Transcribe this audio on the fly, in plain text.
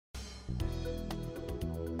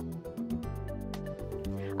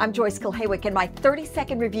I'm Joyce Kulhawik, and my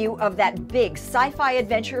 30-second review of that big sci-fi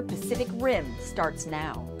adventure Pacific Rim starts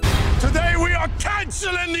now. Today we are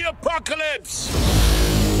canceling the apocalypse!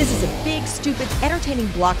 This is a big, stupid, entertaining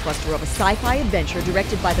blockbuster of a sci-fi adventure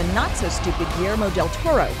directed by the not-so-stupid Guillermo del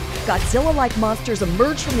Toro. Godzilla-like monsters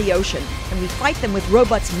emerge from the ocean, and we fight them with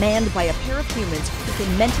robots manned by a pair of humans who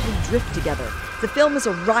can mentally drift together. The film is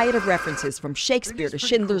a riot of references from Shakespeare to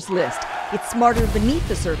Schindler's List. It's smarter beneath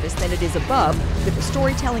the surface than it is above, with the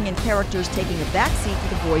storytelling and characters taking a backseat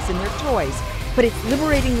to the boys and their toys. But its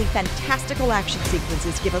liberatingly fantastical action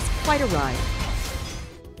sequences give us quite a ride.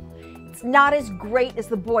 It's not as great as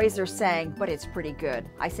the boys are saying, but it's pretty good.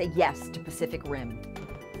 I say yes to Pacific Rim.